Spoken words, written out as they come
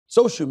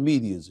Social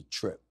media is a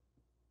trip.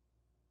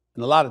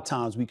 And a lot of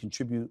times we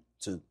contribute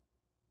to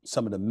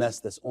some of the mess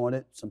that's on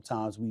it.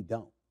 Sometimes we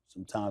don't.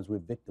 Sometimes we're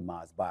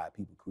victimized by it.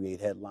 People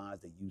create headlines.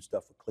 They use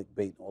stuff for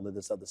clickbait and all of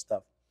this other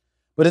stuff.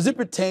 But as it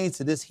pertains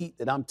to this heat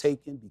that I'm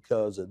taking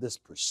because of this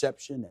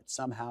perception that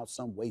somehow,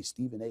 some way,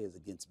 Stephen A. is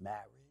against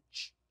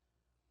marriage,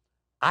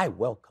 I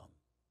welcome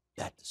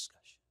that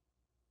discussion.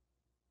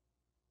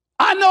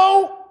 I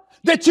know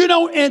that you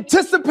don't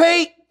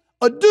anticipate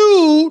a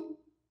dude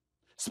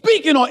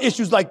speaking on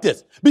issues like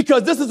this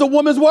because this is a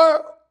woman's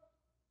world.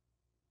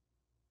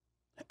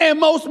 And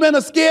most men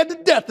are scared to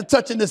death of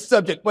touching this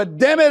subject, but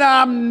damn it,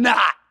 I'm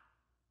not.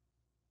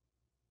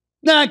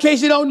 Now, in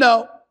case you don't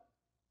know,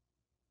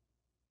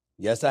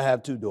 yes, I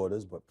have 2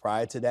 daughters, but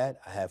prior to that,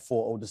 I had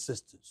 4 older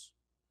sisters.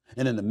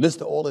 And in the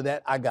midst of all of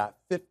that, I got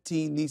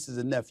 15 nieces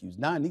and nephews,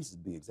 9 nieces to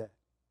be exact.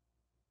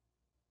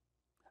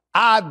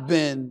 I've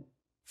been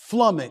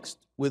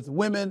flummoxed with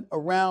women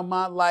around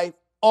my life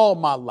all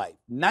my life.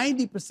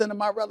 90% of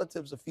my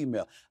relatives are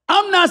female.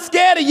 I'm not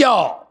scared of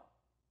y'all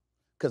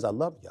because I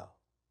love y'all.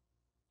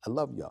 I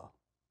love y'all.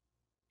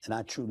 And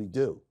I truly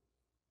do,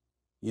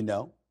 you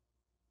know.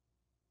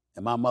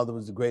 And my mother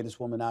was the greatest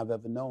woman I've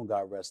ever known,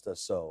 God rest her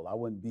soul. I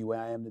wouldn't be where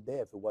I am today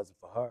if it wasn't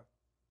for her.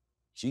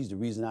 She's the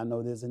reason I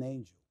know there's an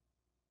angel,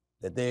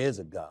 that there is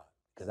a God,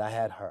 because I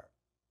had her.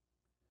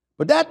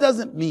 But that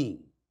doesn't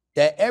mean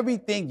that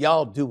everything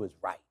y'all do is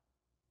right.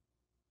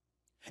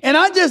 And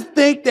I just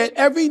think that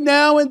every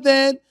now and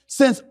then,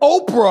 since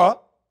Oprah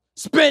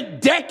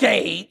spent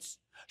decades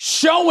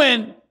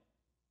showing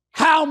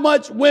how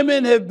much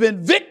women have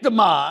been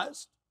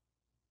victimized,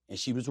 and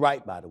she was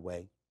right, by the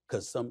way,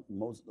 because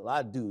a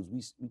lot of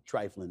dudes, we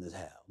trifling as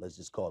hell. Let's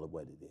just call it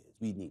what it is.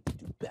 We need to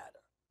do better.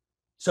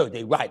 So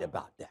they right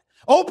about that.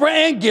 Oprah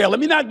and Gail. Let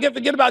me not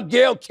forget about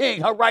Gail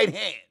King, her right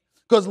hand.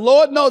 Because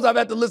Lord knows I've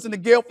had to listen to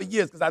Gail for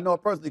years because I know her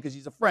personally because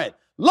she's a friend.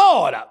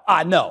 Lord,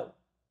 I know.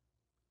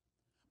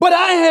 But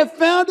I have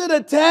found it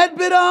a tad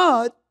bit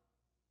odd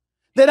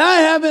that I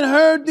haven't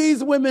heard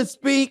these women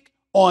speak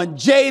on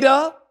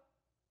Jada,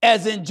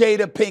 as in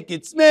Jada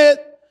Pinkett Smith.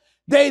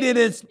 They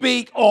didn't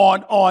speak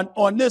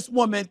on this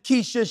woman,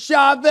 Keisha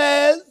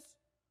Chavez,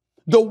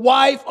 the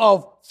wife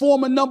of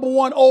former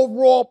 #1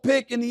 overall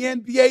pick in the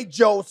NBA,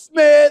 Joe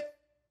Smith.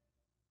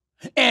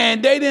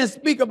 And they didn't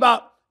speak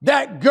about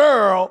that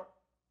girl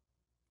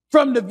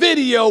from the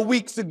video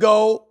weeks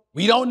ago.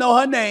 We don't know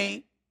her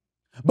name,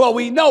 but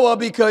we know her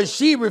because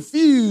she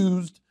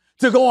refused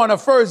to go on a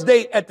first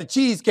date at the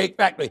Cheesecake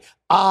Factory.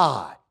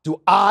 Do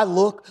I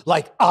look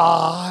like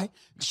I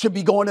should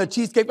be going to a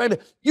Cheesecake Factory?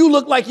 You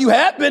look like you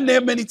have been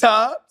there many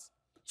times.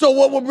 So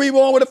what would be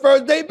wrong with a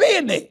first date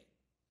being there?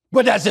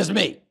 But that's just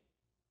me.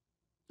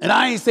 And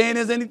I ain't saying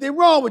there's anything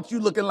wrong with you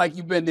looking like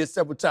you've been there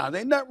several times.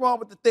 Ain't nothing wrong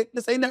with the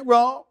thickness. Ain't nothing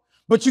wrong.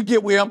 But you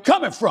get where I'm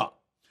coming from.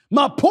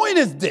 My point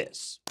is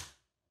this.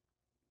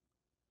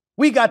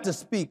 We got to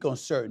speak on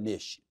certain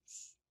issues.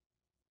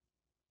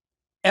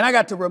 And I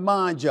got to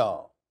remind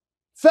y'all,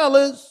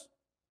 fellas,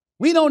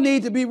 we don't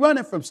need to be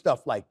running from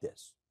stuff like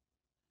this.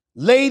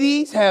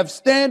 Ladies have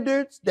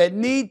standards that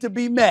need to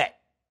be met,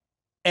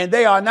 and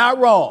they are not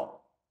wrong.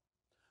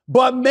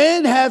 But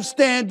men have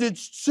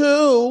standards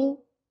too.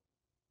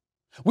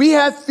 We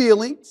have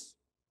feelings.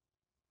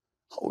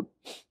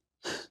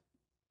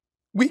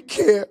 We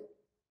care.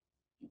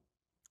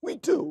 We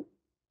do.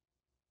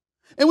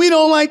 And we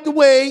don't like the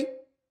way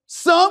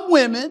some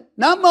women,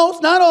 not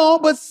most, not all,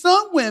 but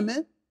some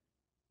women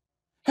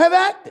have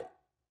acted.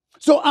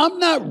 So I'm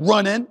not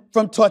running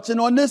from touching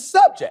on this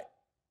subject.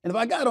 And if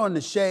I got on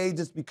the shade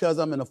just because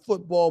I'm in a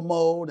football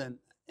mode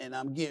and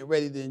I'm getting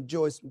ready to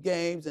enjoy some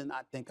games, and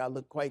I think I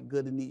look quite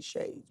good in these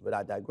shades, but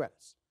I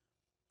digress.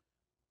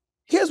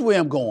 Here's where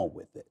I'm going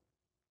with it.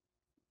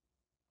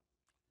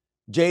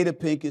 Jada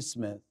Pinkett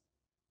Smith,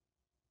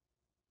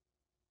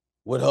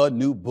 with her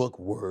new book,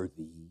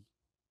 Worthy,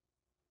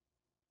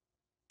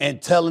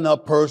 and telling her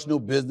personal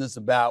business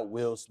about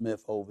Will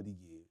Smith over the years,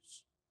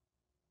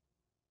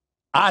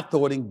 I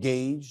thought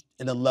engaged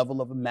in a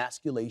level of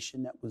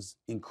emasculation that was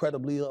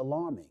incredibly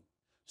alarming.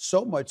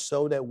 So much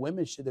so that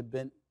women should have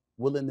been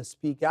willing to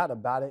speak out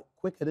about it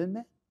quicker than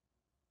men.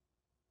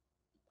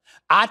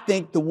 I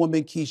think the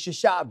woman Keisha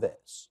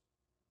Chavez,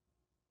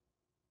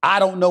 I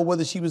don't know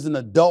whether she was an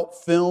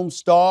adult film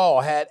star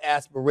or had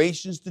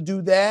aspirations to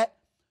do that,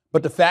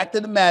 but the fact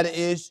of the matter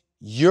is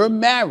you're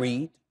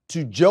married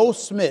to Joe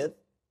Smith,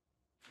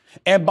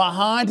 and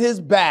behind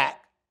his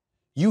back,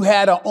 you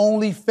had an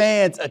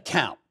OnlyFans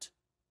account.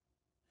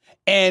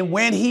 And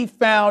when he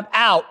found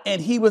out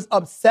and he was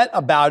upset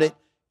about it,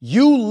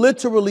 you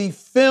literally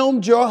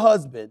filmed your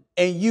husband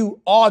and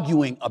you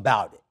arguing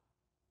about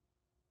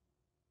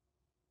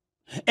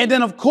it. And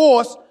then, of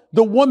course,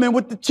 the woman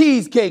with the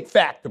Cheesecake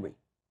Factory.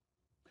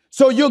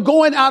 So you're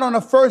going out on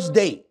a first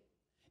date.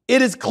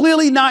 It is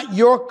clearly not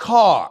your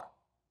car.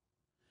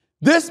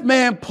 This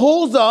man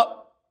pulls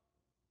up.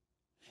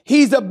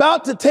 He's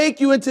about to take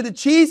you into the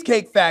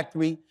Cheesecake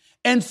Factory,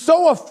 and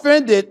so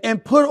offended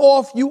and put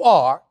off you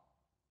are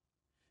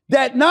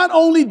that not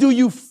only do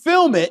you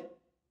film it,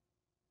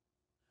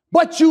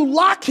 but you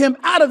lock him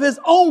out of his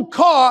own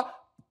car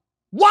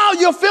while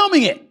you're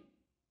filming it.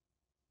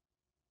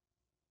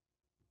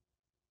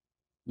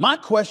 My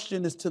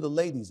question is to the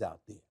ladies out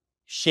there.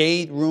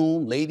 Shade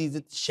room, ladies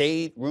at the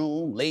shade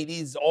room,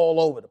 ladies all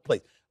over the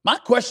place. My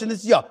question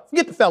is, y'all,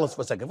 forget the fellas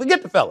for a second.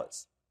 Forget the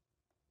fellas.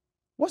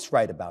 What's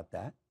right about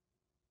that?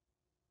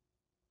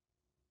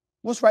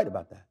 What's right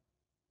about that?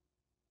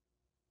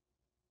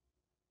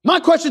 My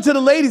question to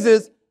the ladies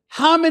is,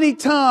 how many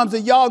times are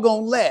y'all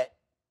gonna let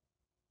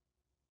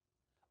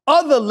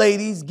other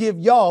ladies give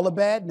y'all a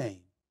bad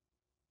name?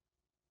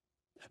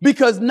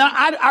 Because now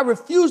I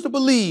refuse to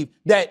believe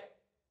that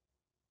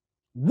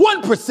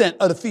 1%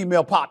 of the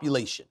female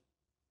population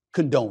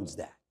condones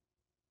that.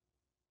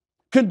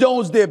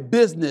 Condones their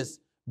business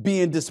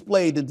being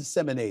displayed and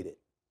disseminated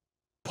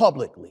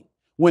publicly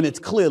when it's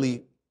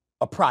clearly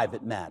a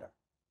private matter.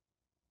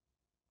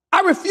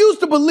 I refuse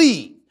to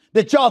believe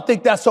that y'all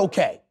think that's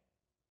okay.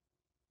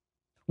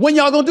 When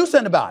y'all gonna do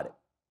something about it?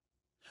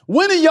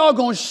 When are y'all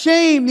gonna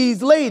shame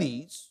these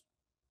ladies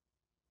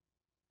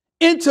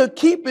into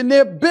keeping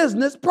their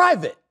business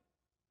private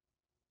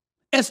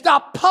and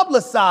stop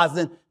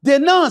publicizing their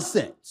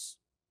nonsense?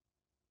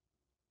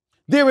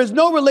 There is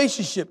no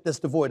relationship that's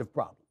devoid of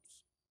problems.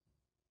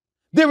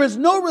 There is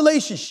no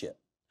relationship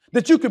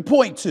that you can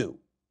point to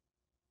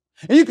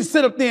and you can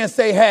sit up there and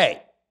say,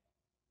 hey,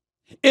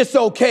 it's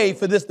okay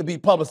for this to be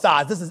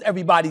publicized. This is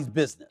everybody's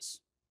business.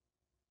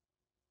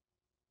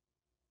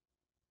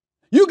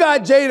 You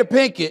got Jada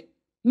Pinkett.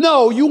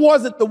 No, you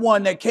wasn't the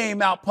one that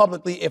came out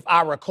publicly, if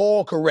I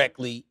recall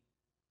correctly,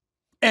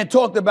 and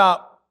talked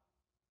about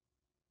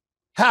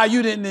how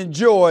you didn't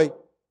enjoy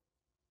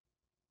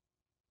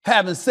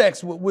having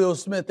sex with Will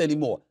Smith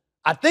anymore.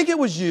 I think it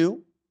was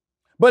you,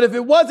 but if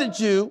it wasn't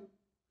you,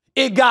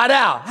 it got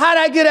out. How'd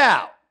that get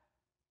out?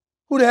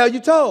 Who the hell you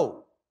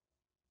told?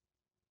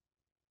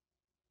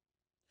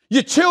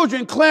 Your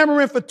children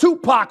clamoring for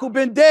Tupac, who've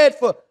been dead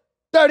for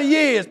 30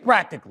 years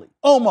practically,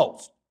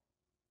 almost.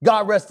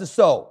 God rest his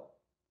soul.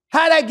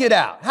 How'd that get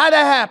out? How'd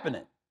that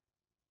happen?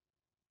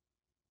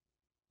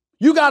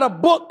 You got a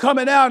book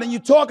coming out and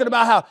you're talking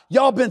about how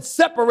y'all been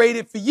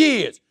separated for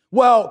years.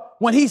 Well,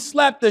 when he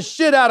slapped the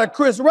shit out of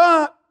Chris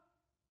Rock,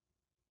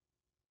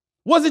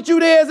 wasn't you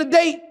there as a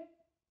date?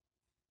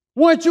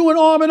 Weren't you in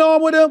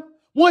arm with him?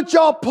 Weren't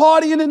y'all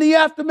partying in the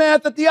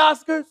aftermath at the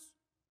Oscars?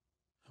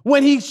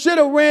 When he should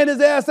have ran his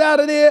ass out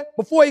of there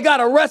before he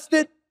got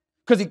arrested?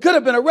 Because he could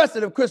have been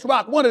arrested if Chris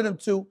Rock wanted him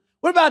to.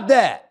 What about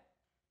that?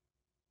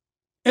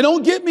 And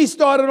don't get me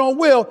started on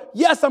Will.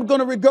 Yes, I'm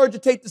going to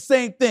regurgitate the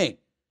same thing.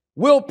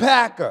 Will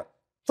Packer,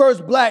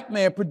 first black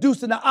man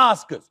producing the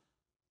Oscars.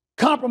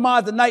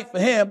 Compromise the night for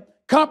him.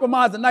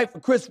 Compromise the night for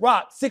Chris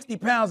Rock, 60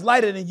 pounds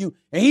lighter than you,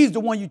 and he's the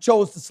one you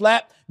chose to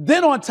slap.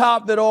 Then on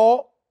top of it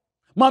all,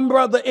 my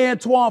brother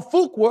Antoine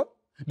Fuqua,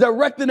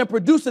 directing and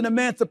producing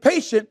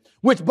Emancipation,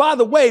 which, by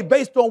the way,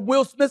 based on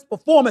Will Smith's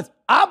performance,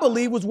 I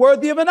believe was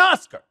worthy of an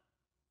Oscar.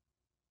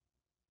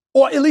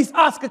 Or at least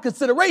Oscar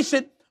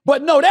consideration.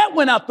 But no, that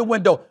went out the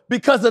window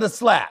because of the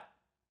slap.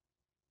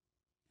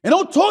 And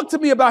don't talk to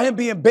me about him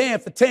being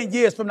banned for 10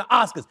 years from the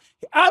Oscars.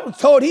 I was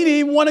told he didn't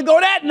even want to go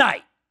that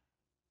night.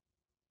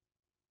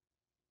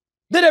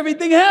 Then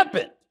everything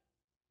happened.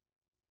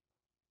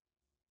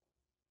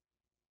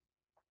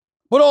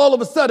 But all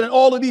of a sudden,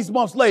 all of these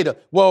months later,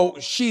 well,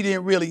 she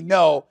didn't really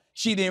know.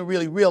 She didn't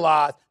really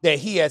realize that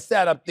he had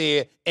sat up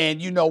there,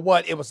 and you know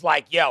what? It was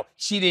like, yo,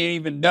 she didn't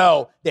even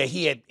know that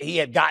he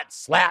had got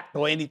slapped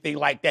or anything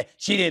like that.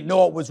 She didn't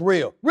know it was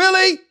real.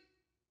 Really?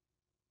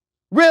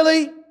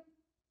 Really?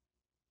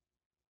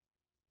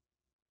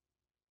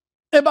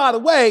 And by the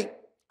way,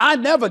 I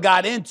never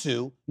got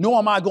into, nor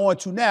am I going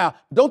to now,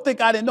 don't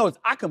think I didn't notice,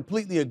 I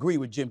completely agree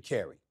with Jim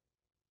Carrey.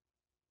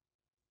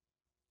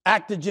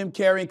 Actor Jim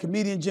Carrey and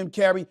comedian Jim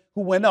Carrey,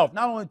 who went off,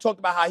 not only talked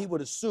about how he would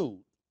have sued,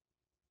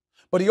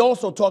 but he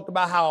also talked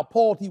about how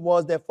appalled he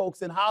was that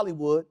folks in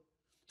Hollywood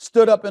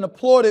stood up and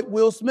applauded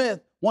Will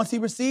Smith once he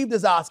received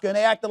his Oscar, and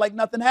they acted like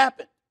nothing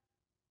happened.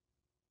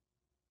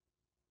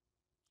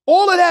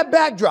 All of that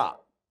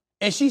backdrop,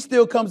 and she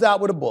still comes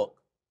out with a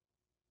book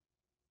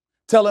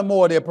telling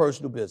more of their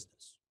personal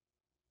business.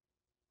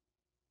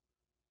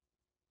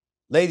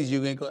 Ladies,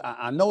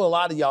 I know a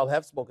lot of y'all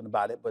have spoken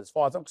about it, but as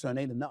far as I'm concerned,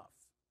 ain't enough.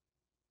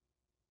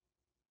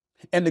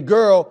 And the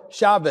girl,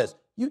 Chavez,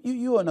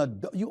 you on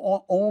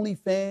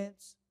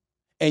OnlyFans,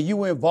 and you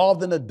were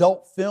involved in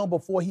adult film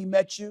before he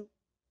met you?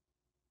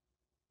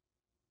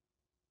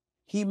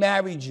 He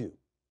married you.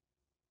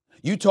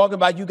 You talking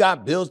about you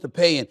got bills to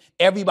pay and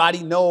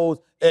everybody knows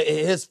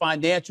his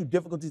financial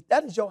difficulties.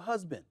 That is your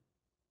husband.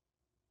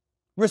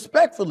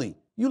 Respectfully,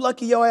 you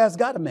lucky your ass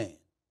got a man.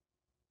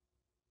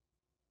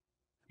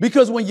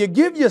 Because when you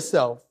give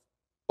yourself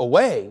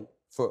away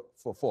for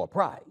a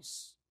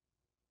price,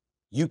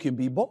 you can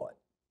be bought.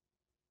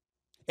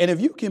 And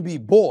if you can be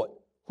bought,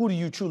 who do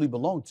you truly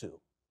belong to?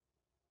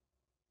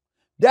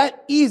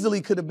 That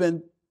easily could have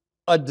been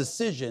a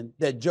decision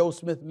that Joe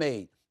Smith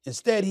made.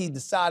 Instead, he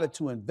decided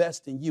to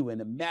invest in you and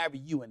to marry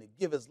you and to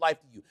give his life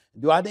to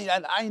you. I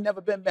ain't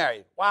never been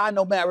married. Why? I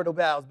know marital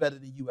vow is better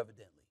than you,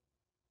 evidently.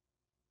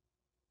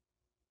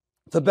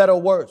 For better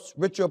or worse,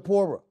 richer or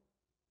poorer,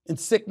 in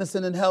sickness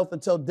and in health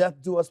until death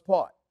do us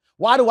part.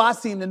 Why do I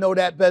seem to know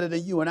that better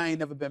than you and I ain't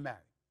never been married?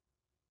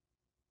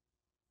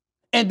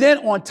 And then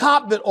on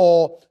top of it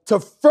all, to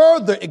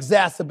further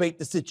exacerbate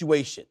the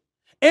situation.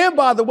 And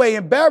by the way,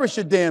 embarrass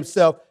your damn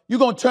self, you're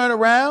going to turn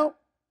around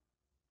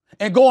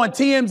and go on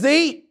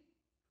TMZ?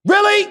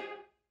 Really?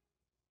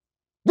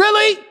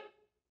 Really?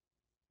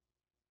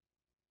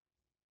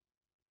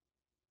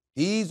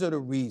 These are the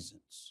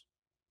reasons.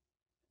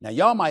 Now,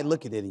 y'all might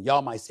look at it and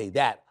y'all might say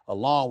that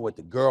along with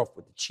the girl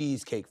with the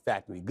Cheesecake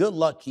Factory. Good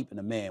luck keeping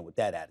a man with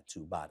that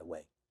attitude, by the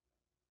way.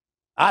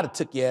 I'd have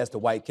took your ass to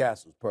White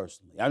Castles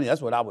personally. I mean,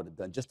 that's what I would have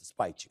done just to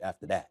spite you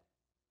after that.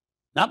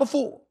 Not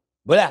before,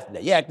 but after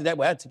that. Yeah, after that,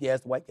 I'd take your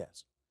ass to White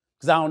Castle.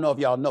 Because I don't know if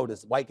y'all know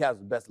this, White Castle is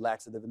the best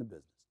laxative in the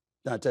business.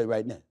 I'm tell you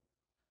right now.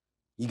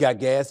 You got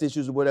gas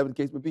issues or whatever the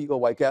case may be, you go to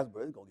White Castle,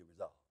 bro, it's going to get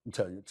resolved. I'm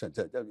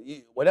telling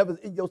you, whatever's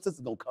in your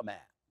system's going to come out.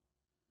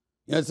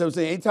 You know what I'm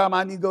saying? Anytime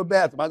I need to go to the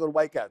bathroom, I go to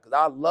White Castle because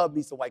I love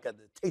me some White Castle.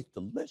 It tastes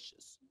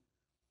delicious.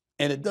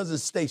 And it doesn't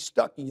stay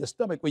stuck in your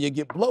stomach when you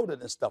get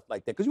bloated and stuff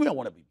like that because you don't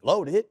want to be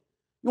bloated.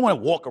 You want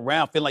to walk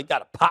around feeling like you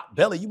got a pot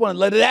belly. You want to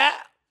let it out.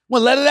 You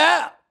want to let it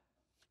out.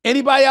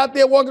 Anybody out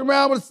there walking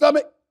around with a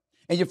stomach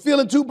and you're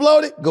feeling too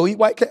bloated, go eat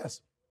White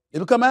Castle.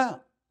 It'll come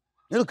out.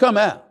 It'll come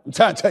out. I'm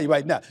trying to tell you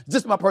right now. It's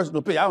just my personal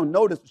opinion. I don't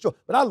know this for sure,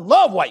 but I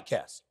love White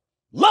Castle.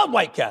 Love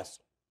White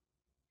Castle.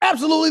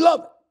 Absolutely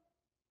love it.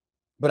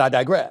 But I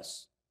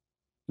digress.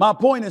 My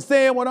point in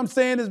saying what I'm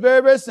saying is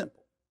very, very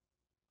simple.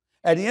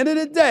 At the end of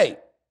the day,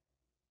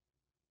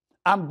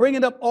 I'm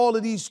bringing up all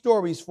of these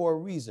stories for a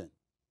reason.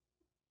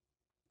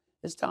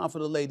 It's time for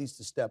the ladies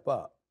to step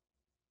up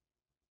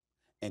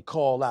and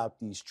call out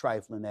these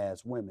trifling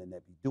ass women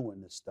that be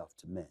doing this stuff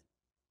to men.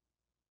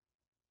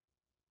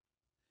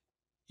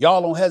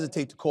 Y'all don't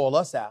hesitate to call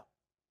us out.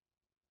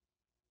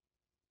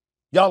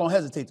 Y'all don't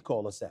hesitate to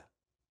call us out.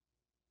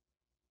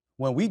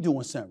 When we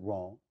doing something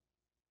wrong,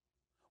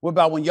 what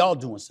about when y'all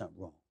doing something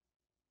wrong?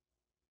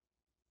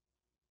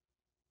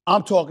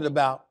 I'm talking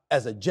about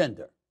as a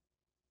gender.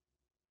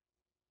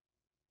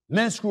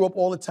 Men screw up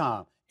all the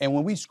time. And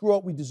when we screw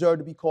up, we deserve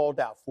to be called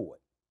out for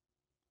it.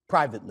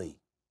 Privately,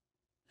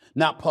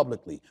 not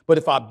publicly. But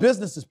if our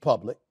business is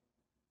public,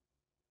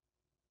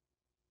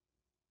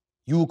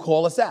 you will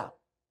call us out.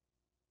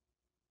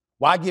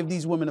 Why give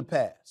these women a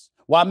pass?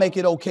 Why make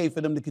it okay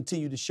for them to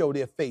continue to show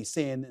their face,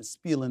 saying and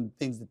spewing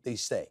things that they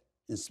say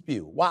and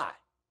spew? Why?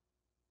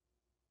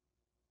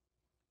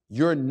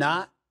 You're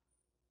not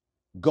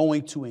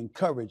going to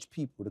encourage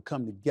people to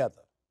come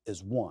together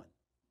as one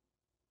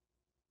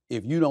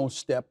if you don't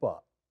step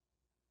up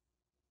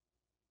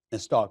and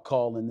start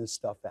calling this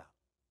stuff out.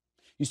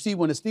 You see,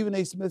 when the Stephen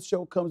A. Smith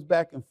show comes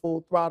back in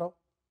full throttle,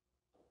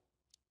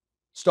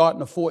 starting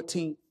the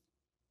 14th,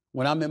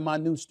 when I'm in my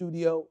new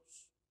studios,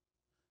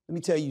 let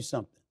me tell you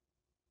something.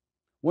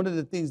 One of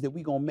the things that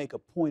we're going to make a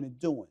point of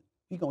doing,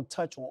 we're going to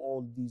touch on all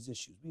of these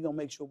issues. We're going to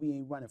make sure we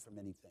ain't running from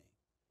anything.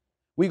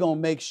 We're going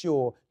to make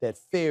sure that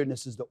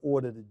fairness is the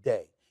order of the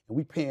day, and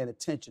we're paying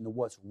attention to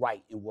what's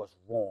right and what's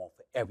wrong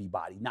for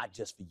everybody, not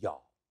just for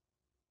y'all.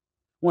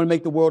 Want to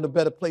make the world a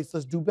better place?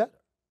 Let's do better.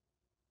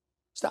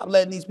 Stop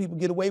letting these people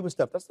get away with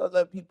stuff. Let's not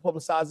let people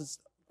publicize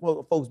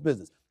folks'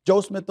 business.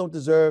 Joe Smith don't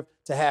deserve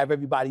to have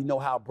everybody know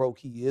how broke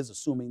he is,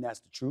 assuming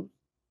that's the truth.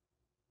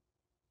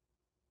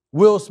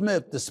 Will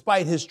Smith,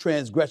 despite his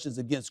transgressions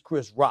against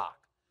Chris Rock,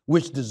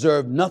 which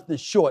deserved nothing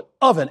short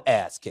of an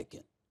ass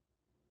kicking,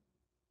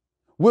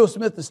 Will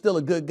Smith is still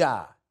a good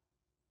guy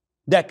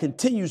that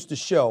continues to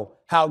show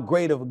how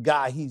great of a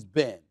guy he's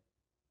been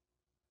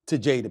to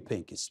Jada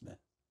Pinkett Smith.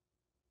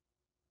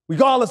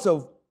 Regardless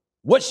of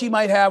what she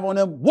might have on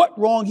him, what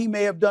wrong he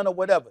may have done or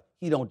whatever,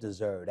 he don't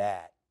deserve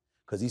that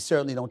because he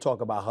certainly don't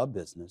talk about her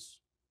business.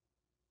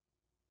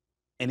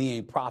 And he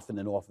ain't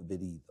profiting off of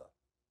it either.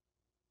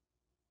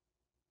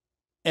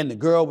 And the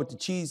girl with the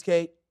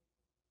cheesecake,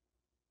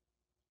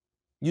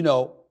 you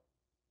know,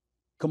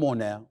 come on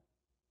now.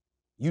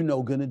 You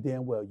know good and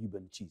damn well you've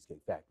been to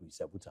Cheesecake Factory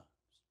several times.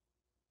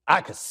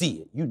 I could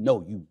see it. You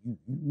know you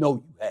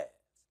have.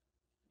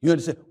 You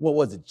understand? What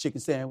was it?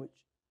 Chicken sandwich?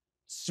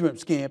 Shrimp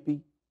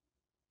scampi?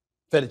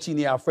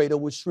 Fettuccine Alfredo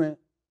with shrimp?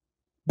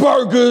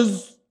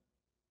 Burgers?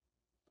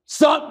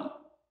 Something?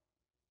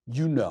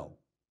 You know.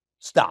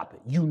 Stop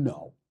it. You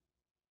know.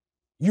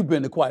 You've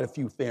been to quite a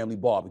few family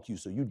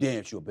barbecues, so you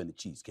damn sure been to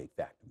Cheesecake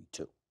Factory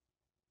too.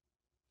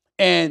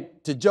 And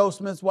to Joe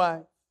Smith's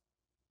wife,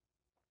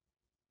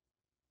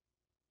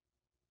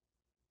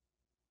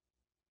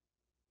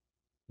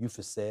 you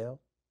for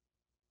sale?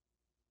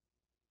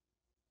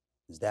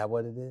 Is that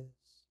what it is?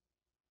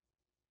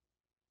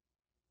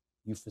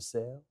 You for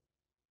sale?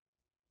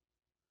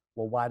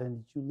 Well, why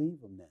didn't you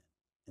leave him then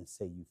and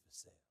say you for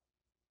sale?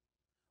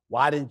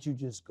 Why didn't you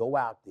just go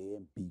out there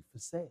and be for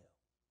sale?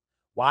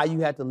 Why you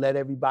had to let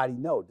everybody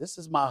know, this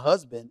is my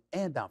husband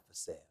and I'm for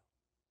sale?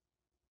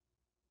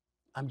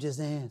 I'm just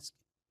asking.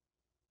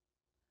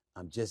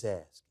 I'm just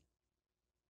asking.